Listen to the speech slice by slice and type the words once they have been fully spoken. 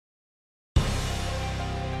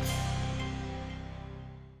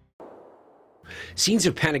Scenes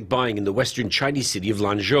of panic buying in the western Chinese city of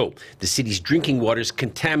Lanzhou. The city's drinking water is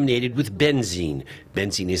contaminated with benzyne.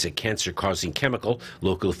 Benzyne is a cancer-causing chemical.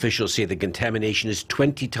 Local officials say the contamination is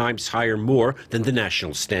 20 times higher more than the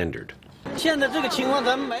national standard.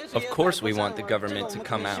 Of course we want the government to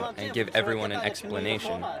come out and give everyone an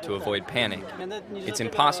explanation to avoid panic. It's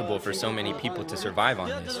impossible for so many people to survive on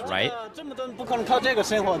this, right?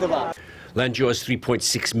 Lanzhou has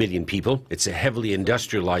 3.6 million people. It's a heavily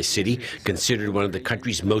industrialized city, considered one of the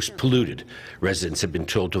country's most polluted. Residents have been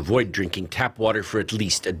told to avoid drinking tap water for at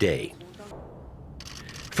least a day.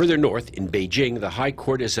 Further north, in Beijing, the High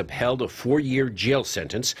Court has upheld a 4-year jail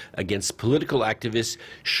sentence against political activist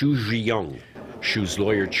Zhiyong. Xu's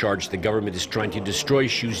lawyer charged the government is trying to destroy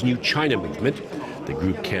Xu's New China movement. The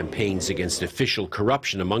group campaigns against official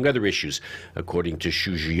corruption, among other issues. According to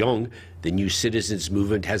Zhiyong, the New Citizens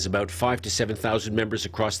movement has about 5,000 to 7,000 members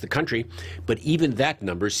across the country, but even that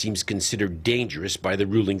number seems considered dangerous by the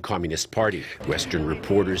ruling Communist Party. Western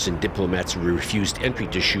reporters and diplomats refused entry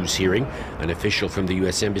to Xu's hearing. An official from the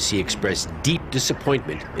U.S. Embassy expressed deep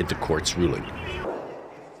disappointment at the court's ruling.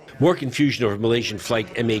 More confusion over Malaysian flight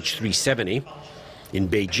MH370. In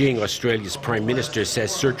Beijing, Australia's Prime Minister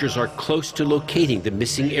says searchers are close to locating the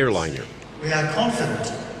missing airliner. We are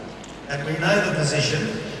confident that we know the position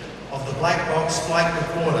of the black box flight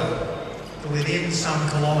recorder to within some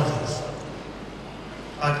kilometres.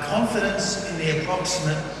 But confidence in the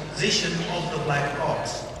approximate position of the black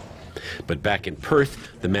box. But back in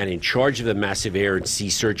Perth, the man in charge of the massive air and sea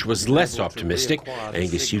search was less optimistic.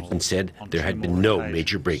 Angus Houghton said there had been no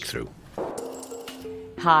major breakthrough.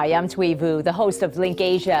 Hi, I'm Thuy Vu, the host of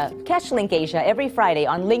LinkAsia. Catch LinkAsia every Friday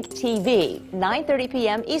on Link TV, 9:30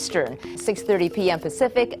 p.m. Eastern, 6:30 p.m.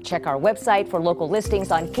 Pacific. Check our website for local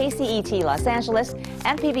listings on KCET Los Angeles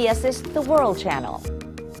and PBS's The World Channel.